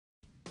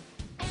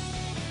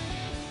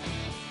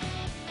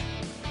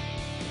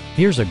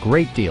Here's a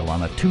great deal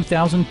on a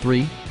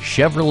 2003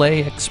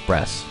 Chevrolet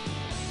Express.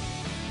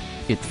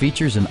 It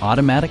features an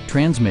automatic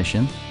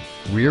transmission,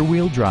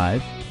 rear-wheel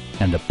drive,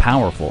 and a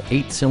powerful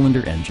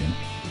 8-cylinder engine.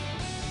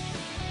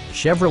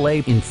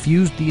 Chevrolet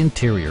infused the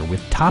interior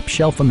with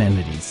top-shelf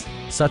amenities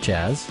such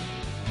as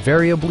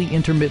variably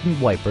intermittent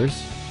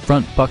wipers,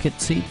 front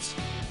bucket seats,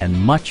 and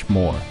much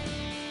more.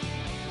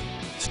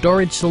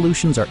 Storage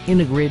solutions are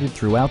integrated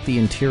throughout the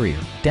interior,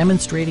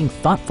 demonstrating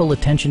thoughtful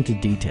attention to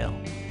detail.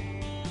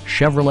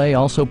 Chevrolet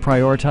also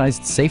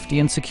prioritized safety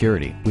and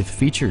security with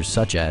features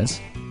such as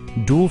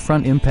dual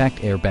front impact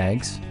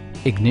airbags,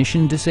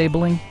 ignition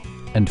disabling,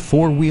 and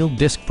 4-wheel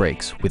disc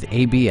brakes with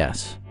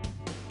ABS.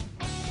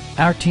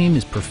 Our team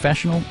is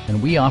professional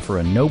and we offer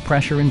a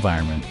no-pressure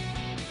environment.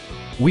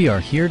 We are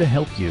here to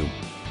help you.